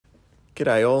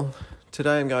G'day all.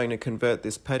 Today I'm going to convert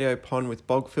this patio pond with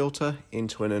bog filter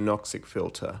into an Anoxic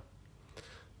filter.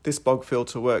 This bog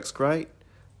filter works great,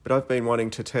 but I've been wanting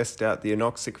to test out the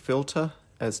Anoxic filter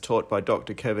as taught by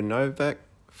Dr Novak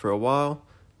for a while,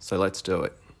 so let's do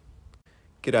it.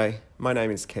 G'day, my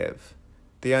name is Kev.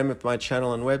 The aim of my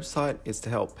channel and website is to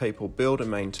help people build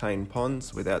and maintain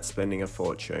ponds without spending a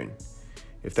fortune.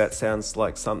 If that sounds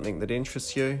like something that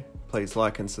interests you, please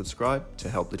like and subscribe to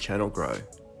help the channel grow.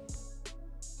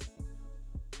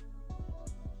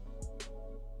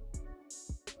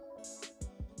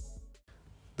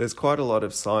 There's quite a lot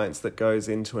of science that goes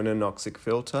into an Anoxic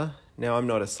filter. Now, I'm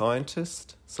not a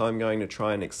scientist, so I'm going to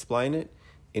try and explain it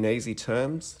in easy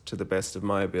terms to the best of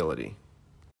my ability.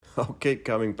 I'll keep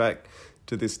coming back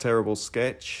to this terrible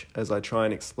sketch as I try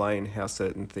and explain how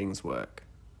certain things work.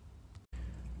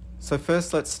 So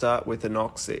first let's start with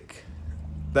Anoxic.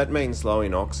 That means low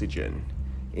in oxygen.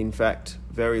 In fact,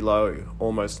 very low,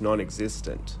 almost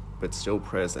non-existent, but still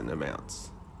present amounts.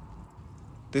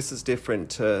 This is different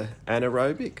to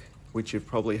anaerobic, which you've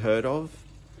probably heard of.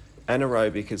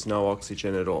 Anaerobic is no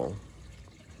oxygen at all.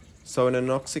 So an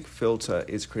Anoxic filter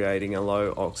is creating a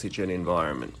low oxygen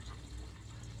environment.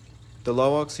 The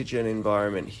low oxygen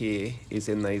environment here is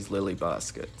in these lily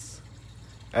baskets.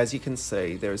 As you can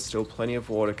see, there is still plenty of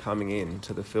water coming in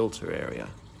to the filter area.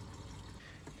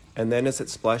 And then as it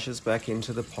splashes back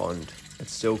into the pond,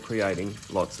 it's still creating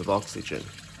lots of oxygen.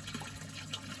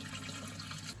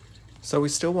 So we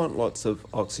still want lots of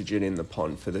oxygen in the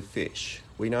pond for the fish.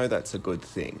 We know that's a good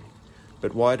thing.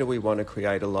 But why do we want to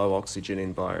create a low oxygen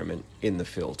environment in the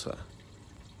filter?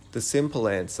 The simple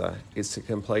answer is to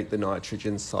complete the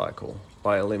nitrogen cycle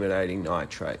by eliminating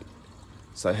nitrate.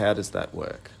 So how does that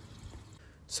work?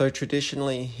 So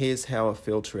traditionally, here's how a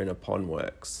filter in a pond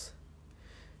works.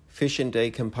 Fish in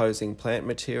decomposing plant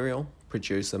material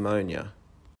produce ammonia.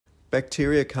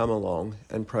 Bacteria come along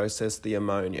and process the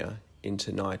ammonia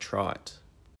into nitrite.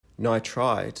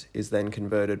 Nitrite is then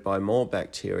converted by more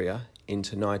bacteria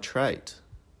into nitrate.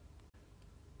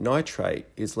 Nitrate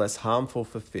is less harmful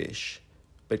for fish,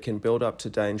 but can build up to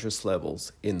dangerous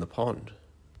levels in the pond.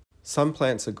 Some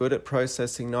plants are good at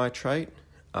processing nitrate,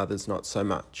 others not so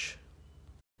much.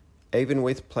 Even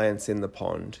with plants in the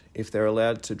pond, if they're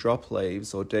allowed to drop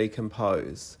leaves or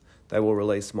decompose, they will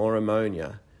release more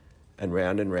ammonia, and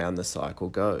round the cycle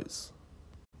goes.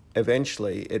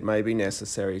 Eventually, it may be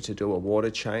necessary to do a water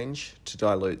change to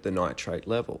dilute the nitrate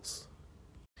levels.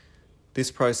 This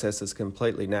process is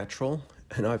completely natural,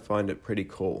 and I find it pretty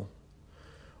cool.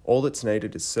 All that's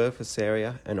needed is surface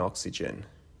area and oxygen,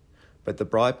 but the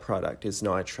byproduct is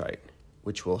nitrate,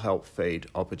 which will help feed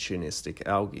opportunistic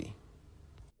algae.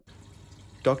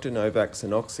 Dr Novak's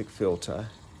Anoxic filter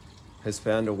has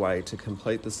found a way to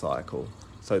complete the cycle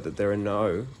so that there are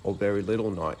no or very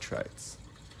little nitrates.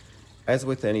 As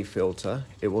with any filter,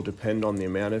 it will depend on the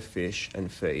amount of fish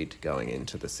and feed going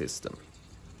into the system.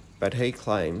 But he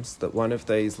claims that one of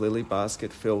these lily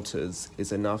basket filters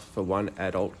is enough for one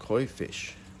adult koi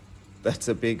fish. That's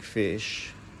a big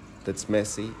fish that's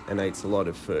messy and eats a lot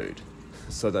of food,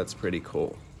 so that's pretty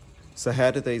cool. So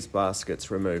how do these baskets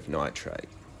remove nitrate?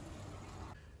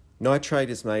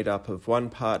 Nitrate is made up of 1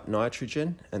 part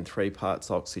nitrogen and 3 parts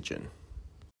oxygen.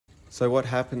 So what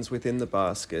happens within the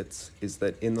baskets is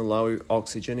that in the low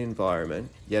oxygen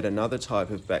environment, yet another type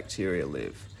of bacteria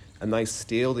live, and they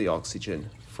steal the oxygen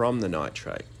from the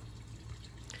nitrate.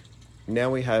 Now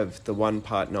we have the 1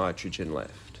 part nitrogen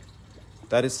left.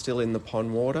 That is still in the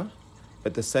pond water,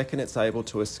 but the second it's able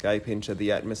to escape into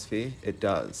the atmosphere, it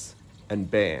does.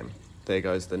 And bam, there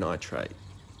goes the nitrate.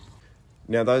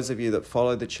 Now those of you that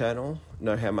follow the channel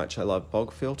know how much I love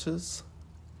bog filters.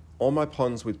 All my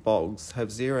ponds with bogs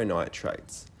have 0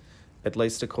 nitrates, at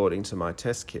least according to my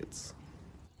test kits.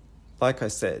 Like I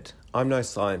said, I'm no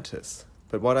scientist,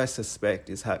 but what I suspect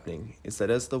is happening is that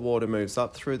as the water moves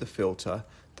up through the filter,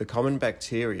 the common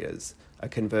bacterias are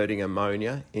converting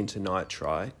ammonia into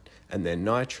nitrite and then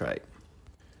nitrate.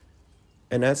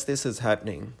 And as this is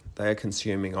happening, they are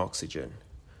consuming oxygen.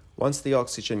 Once the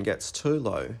oxygen gets too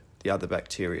low, the other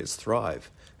bacteria thrive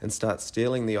and start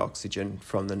stealing the oxygen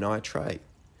from the nitrate.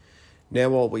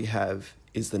 Now all we have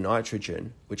is the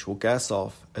nitrogen, which will gas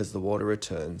off as the water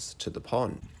returns to the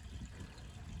pond.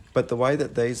 But the way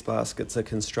that these baskets are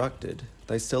constructed,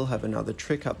 they still have another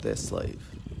trick up their sleeve.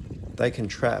 They can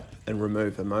trap and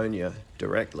remove ammonia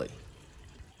directly.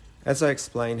 As I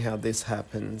explain how this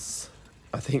happens,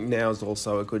 I think now is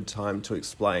also a good time to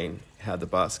explain how the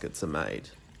baskets are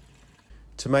made.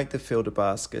 To make the filter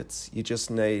baskets, you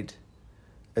just need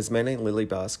as many lily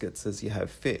baskets as you have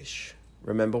fish.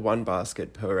 Remember, 1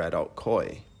 basket per adult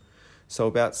koi. so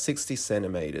about 60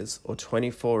 centimetres or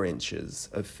 24 inches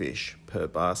of fish per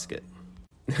basket.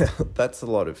 That's a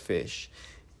lot of fish.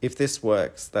 If this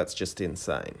works, that's just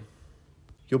insane.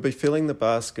 You'll be filling the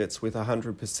baskets with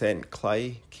 100%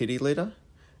 clay kitty litter,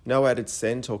 no added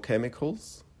scent or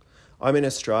chemicals. I'm in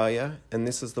Australia, and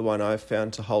this is the one I've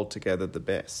found to hold together the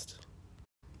best.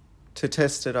 To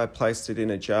test it, I placed it in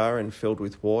a jar and filled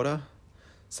with water.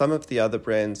 Some of the other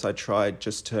brands I tried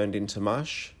just turned into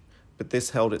mush, but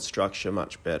this held its structure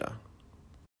much better.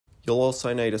 You'll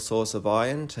also need a source of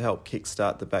iron to help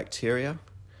kickstart the bacteria.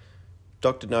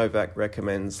 Dr Novak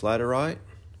recommends laterite.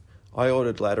 I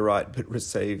ordered laterite but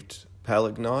received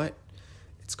palagnite.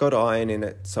 It's got iron in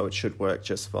it, so it should work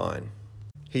just fine.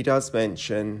 He does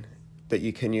mention that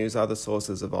you can use other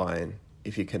sources of iron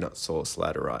if you cannot source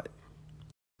laterite.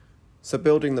 So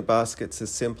building the baskets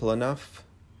is simple enough.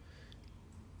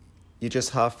 You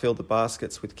just half fill the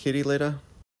baskets with kitty litter.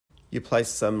 You place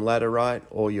some laterite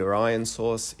or your iron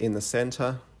source in the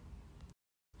centre.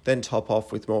 Then top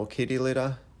off with more kitty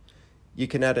litter. You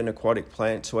can add an aquatic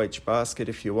plant to each basket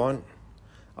if you want.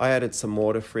 I added some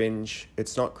water fringe.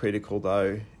 It's not critical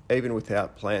though. Even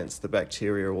without plants, the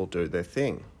bacteria will do their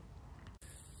thing.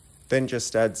 Then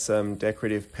just add some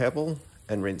decorative pebble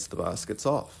and rinse the baskets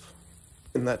off.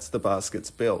 And that's the baskets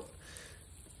built.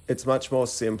 It's much more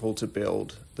simple to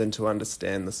build than to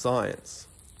understand the science.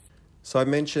 So I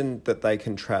mentioned that they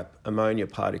can trap ammonia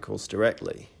particles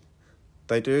directly.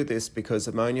 They do this because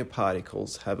ammonia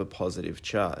particles have a positive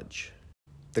charge.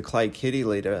 The clay kitty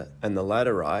litter and the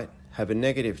laterite have a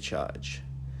negative charge.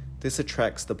 This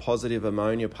attracts the positive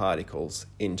ammonia particles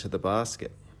into the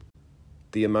basket.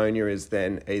 The ammonia is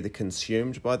then either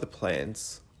consumed by the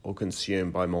plants or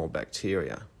consumed by more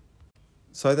bacteria.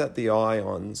 So that the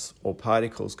ions or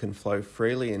particles can flow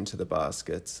freely into the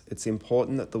baskets, it's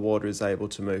important that the water is able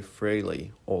to move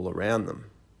freely all around them.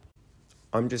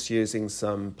 I'm just using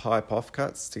some pipe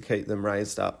offcuts to keep them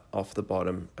raised up off the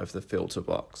bottom of the filter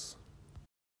box.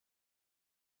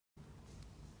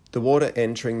 The water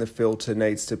entering the filter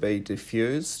needs to be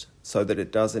diffused so that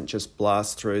it doesn't just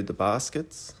blast through the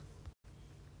baskets.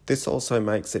 This also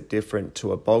makes it different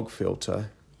to a bog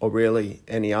filter or really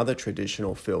any other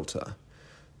traditional filter.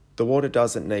 The water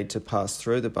doesn't need to pass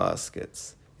through the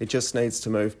baskets, it just needs to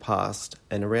move past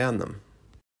and around them.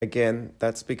 Again,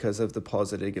 that's because of the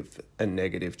positive and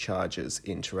negative charges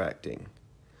interacting.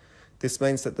 This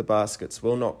means that the baskets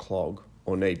will not clog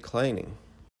or need cleaning.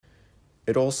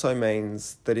 It also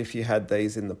means that if you had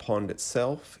these in the pond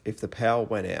itself, if the power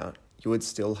went out, you would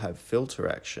still have filter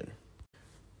action.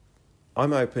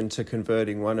 I'm open to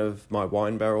converting one of my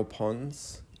wine barrel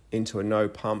ponds into a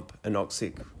no-pump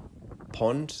Anoxic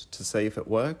pond to see if it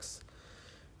works.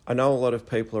 I know a lot of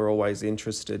people are always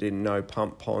interested in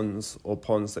no-pump ponds or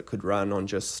ponds that could run on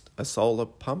just a solar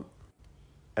pump,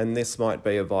 and this might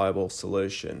be a viable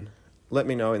solution. Let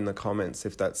me know in the comments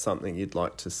if that's something you'd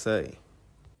like to see.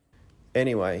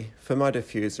 Anyway, for my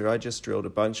diffuser, I just drilled a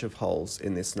bunch of holes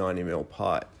in this 90mm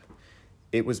pipe.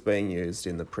 It was being used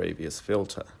in the previous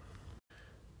filter.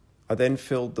 I then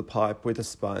filled the pipe with a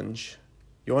sponge.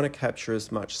 You want to capture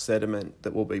as much sediment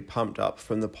that will be pumped up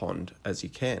from the pond as you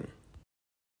can.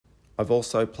 I've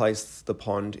also placed the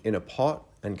pond in a pot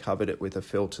and covered it with a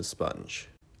filter sponge.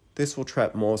 This will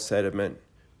trap more sediment,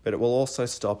 but it will also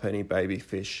stop any baby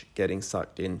fish getting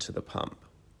sucked into the pump.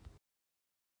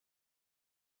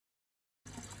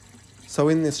 So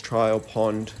in this trial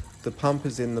pond, the pump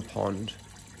is in the pond,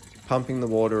 pumping the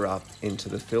water up into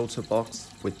the filter box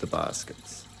with the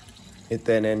baskets. It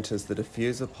then enters the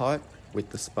diffuser pipe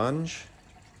with the sponge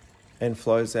and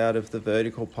flows out of the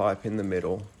vertical pipe in the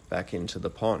middle back into the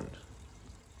pond.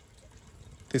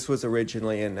 This was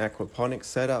originally an aquaponics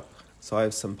setup, so I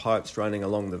have some pipes running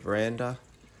along the veranda.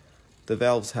 The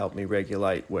valves help me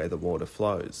regulate where the water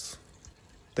flows.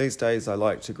 These days I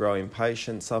like to grow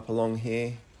impatiens up along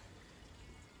here.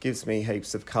 Gives me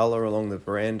heaps of colour along the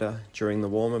veranda during the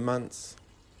warmer months.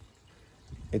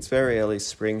 It's very early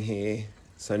spring here,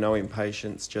 so no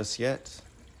impatiens just yet.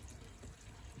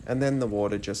 And then the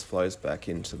water just flows back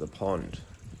into the pond.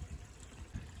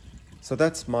 So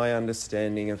that's my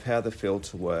understanding of how the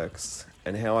filter works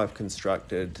and how I've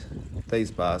constructed these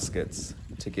baskets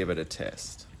to give it a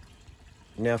test.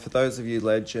 Now for those of you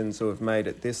legends who have made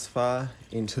it this far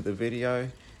into the video,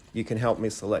 you can help me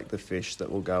select the fish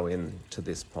that will go into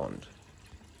this pond.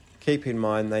 Keep in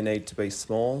mind they need to be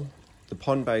small. The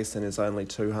pond basin is only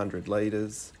 200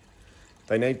 litres.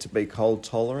 They need to be cold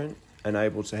tolerant and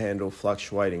able to handle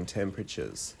fluctuating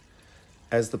temperatures.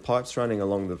 As the pipes running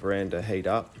along the veranda heat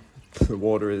up, the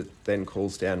water then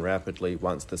cools down rapidly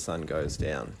once the sun goes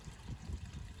down.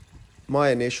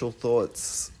 My initial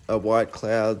thoughts are white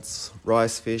clouds,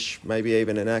 rice fish, maybe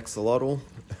even an axolotl,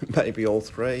 maybe all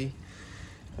three.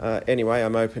 Anyway,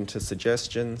 I'm open to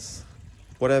suggestions.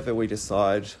 Whatever we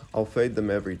decide, I'll feed them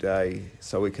every day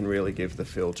so we can really give the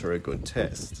filter a good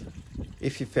test.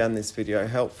 If you found this video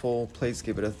helpful, please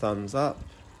give it a thumbs up.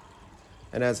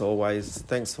 And as always,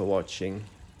 thanks for watching,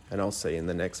 and I'll see you in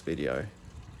the next video.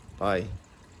 Bye.